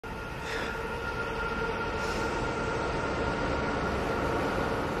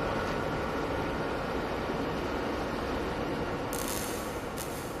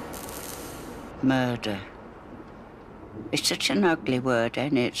Murder. It's such an ugly word,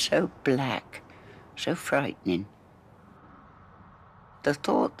 ain't it? So black, so frightening. The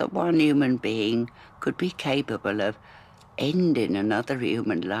thought that one human being could be capable of ending another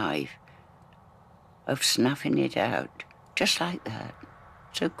human life, of snuffing it out, just like that,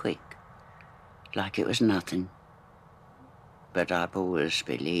 so quick, like it was nothing. But I've always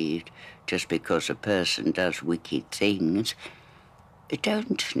believed just because a person does wicked things, it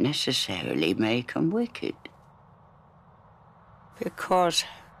don't necessarily make them wicked. Because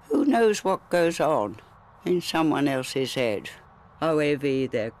who knows what goes on in someone else's head, how heavy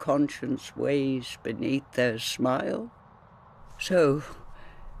their conscience weighs beneath their smile. So,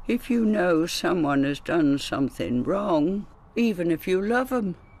 if you know someone has done something wrong, even if you love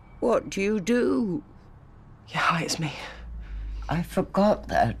them, what do you do? Yeah, hi, it's me. I forgot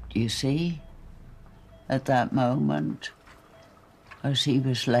that, you see, at that moment, as he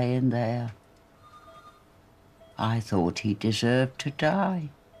was laying there. I thought he deserved to die.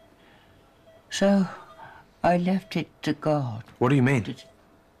 So I left it to God. What do you mean?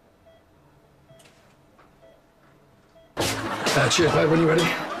 Cheers, mate, when you're ready.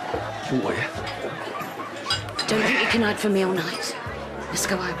 Oh, yeah. Don't think you can hide from me all night. Let's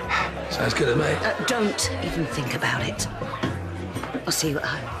go home. Sounds good to me. Don't even think about it. I'll see you at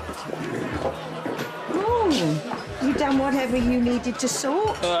home. Oh, you done whatever you needed to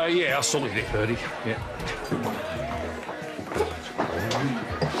sort? Yeah, I sorted it, Birdie. Yeah.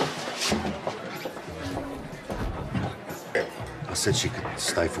 I said she could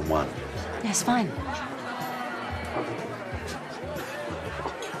stay for one. Yes, fine.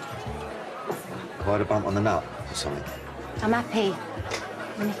 Have I had a bump on the nut or something? I'm happy.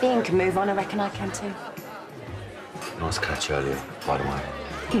 And if Ian can move on, I reckon I can too. Nice catch earlier, by the way.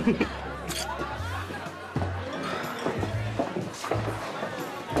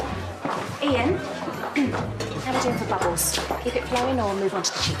 Ian, how are we doing for bubbles? Keep it flowing or move on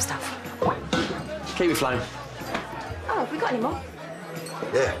to the cheap stuff? Keep it flowing. Oh, have we got any more?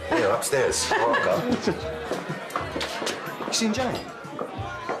 Yeah, upstairs. All right, go. You seen Jane?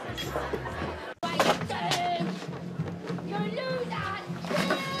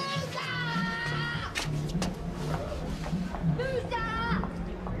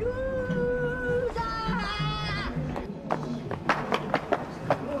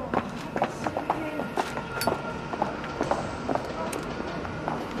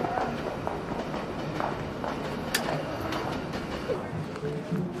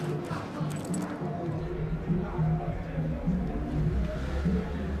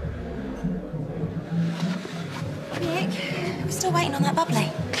 Nick, we're still waiting on that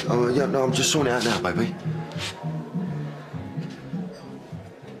bubbly. Oh, yeah, no, I'm just sorting it out now, baby.